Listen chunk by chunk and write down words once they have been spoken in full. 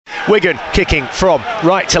Wigan kicking from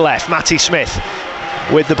right to left. Matty Smith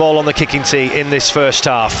with the ball on the kicking tee in this first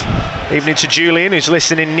half. Evening to Julian, who's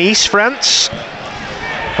listening in Nice, France.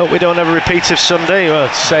 Hope we don't have a repeat of Sunday. Well,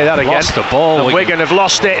 say that again. Lost the ball. And Wigan have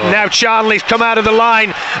lost it. Now Charnley's come out of the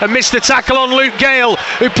line and missed the tackle on Luke Gale,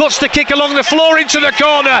 who puts the kick along the floor into the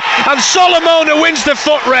corner. And Solomona wins the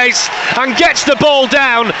foot race and gets the ball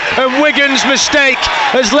down. And Wigan's mistake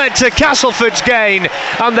has led to Castleford's gain.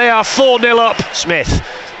 And they are 4-0 up. Smith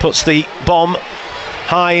puts the bomb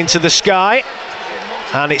high into the sky.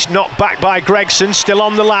 And it's knocked back by Gregson, still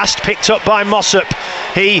on the last, picked up by Mossop.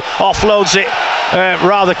 He offloads it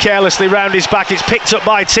rather carelessly round his back. It's picked up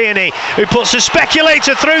by Tierney, who puts a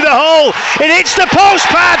speculator through the hole. It hits the post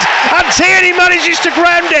pad, and Tierney manages to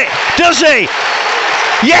ground it. Does he?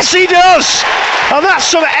 Yes, he does. And that's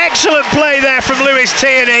some excellent play there from Lewis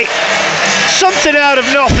Tierney. Something out of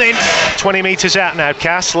nothing. 20 metres out now,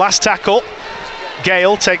 Cass. Last tackle.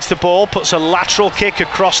 Gale takes the ball, puts a lateral kick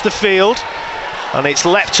across the field. And it's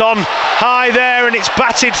leapt on high there and it's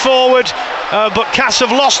batted forward, but Cass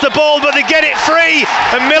have lost the ball, but they get it free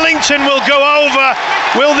and Millington will go over.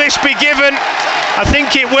 Will this be given? I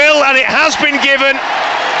think it will, and it has been given,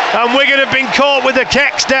 and Wigan have been caught with the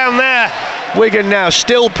kecks down there. Wigan now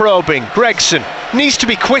still probing. Gregson needs to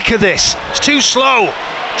be quicker, this, it's too slow.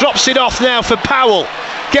 Drops it off now for Powell,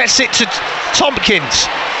 gets it to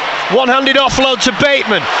Tompkins. One-handed offload to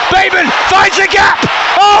Bateman. Bateman finds a gap.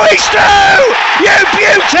 Oh, he's through! You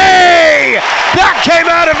beauty! That came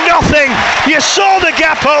out of nothing. You saw the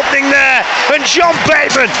gap opening there, and John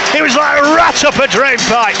Bateman, he was like a rat up a drain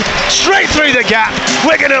pipe. Straight through the gap.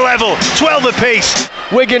 Wigan are level, 12 apiece.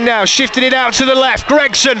 Wigan now shifted it out to the left.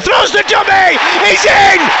 Gregson throws the dummy. He's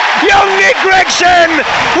in! Young Nick Gregson!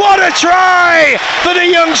 What a try for the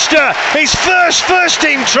youngster. His first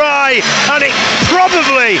team try, and it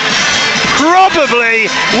probably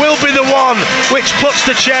will be the one which puts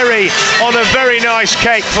the cherry on a very nice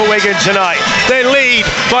cake for Wigan tonight. They lead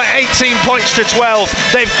by 18 points to 12.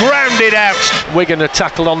 They've ground it out. Wigan are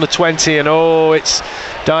tackled on the 20, and oh, it's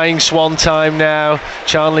dying swan time now.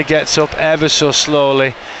 Charnley gets up ever so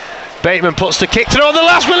slowly. Bateman puts the kick through on the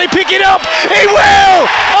last. Will he pick it up? He will!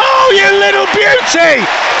 Oh, you little beauty!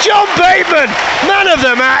 John Bateman, man of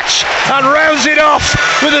the match, and rounds it off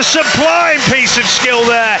with a sublime piece of skill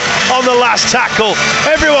there on the last tackle.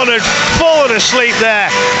 Everyone had fallen asleep there.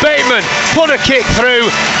 Bateman put a kick through,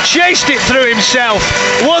 chased it through himself,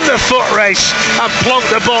 won the foot race, and plonked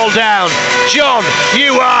the ball down. John,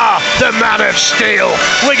 you are the man of steel.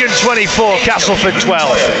 Wigan 24, Castleford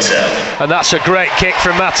 12. And that's a great kick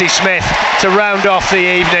from Matty Smith to round off the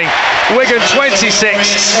evening. Wigan 26,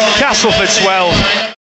 Castleford 12.